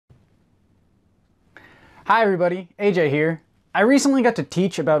Hi everybody, AJ here. I recently got to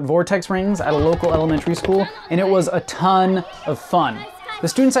teach about vortex rings at a local elementary school, and it was a ton of fun. The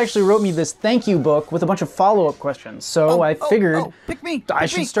students actually wrote me this thank you book with a bunch of follow-up questions, so I figured I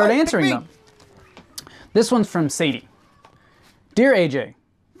should start answering them. This one's from Sadie. Dear AJ,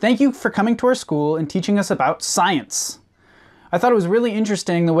 thank you for coming to our school and teaching us about science. I thought it was really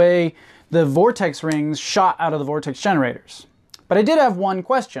interesting the way the vortex rings shot out of the vortex generators. But I did have one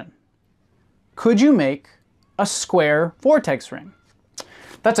question. Could you make a square vortex ring?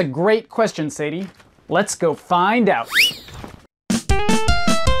 That's a great question, Sadie. Let's go find out.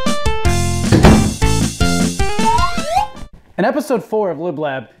 In episode 4 of LIB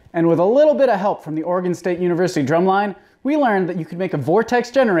LAB, and with a little bit of help from the Oregon State University drumline, we learned that you could make a vortex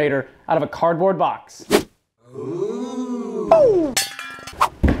generator out of a cardboard box. Ooh.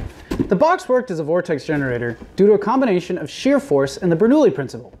 The box worked as a vortex generator due to a combination of shear force and the Bernoulli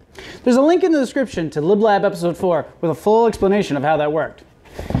principle. There's a link in the description to LIB LAB episode 4 with a full explanation of how that worked.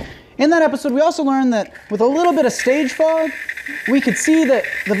 In that episode, we also learned that with a little bit of stage fog, we could see that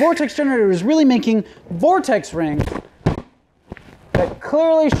the vortex generator was really making vortex rings that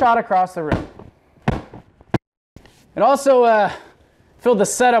clearly shot across the room. It also filled the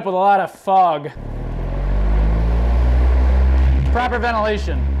setup with a lot of fog. Proper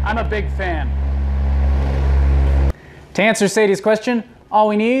ventilation. I'm a big fan. To answer Sadie's question, all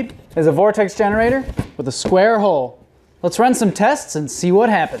we need is a vortex generator with a square hole. Let's run some tests and see what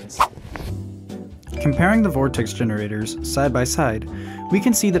happens. Comparing the vortex generators side by side, we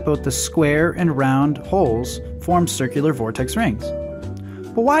can see that both the square and round holes form circular vortex rings.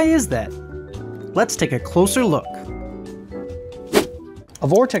 But why is that? Let's take a closer look. A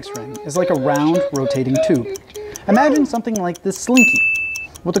vortex ring is like a round rotating tube. Imagine something like this slinky,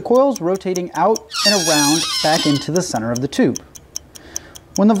 with the coils rotating out and around back into the center of the tube.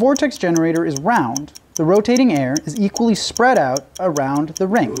 When the vortex generator is round, the rotating air is equally spread out around the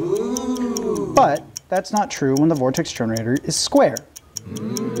ring. But that's not true when the vortex generator is square.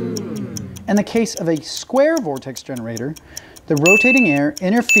 In the case of a square vortex generator, the rotating air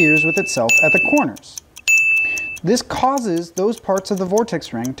interferes with itself at the corners. This causes those parts of the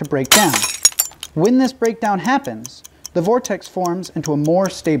vortex ring to break down. When this breakdown happens, the vortex forms into a more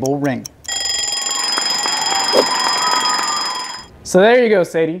stable ring. So there you go,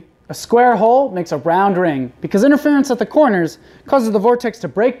 Sadie. A square hole makes a round ring because interference at the corners causes the vortex to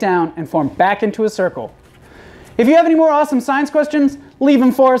break down and form back into a circle. If you have any more awesome science questions, leave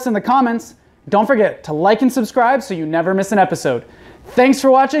them for us in the comments. Don't forget to like and subscribe so you never miss an episode. Thanks for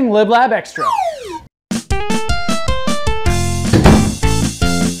watching LIB LAB Extra.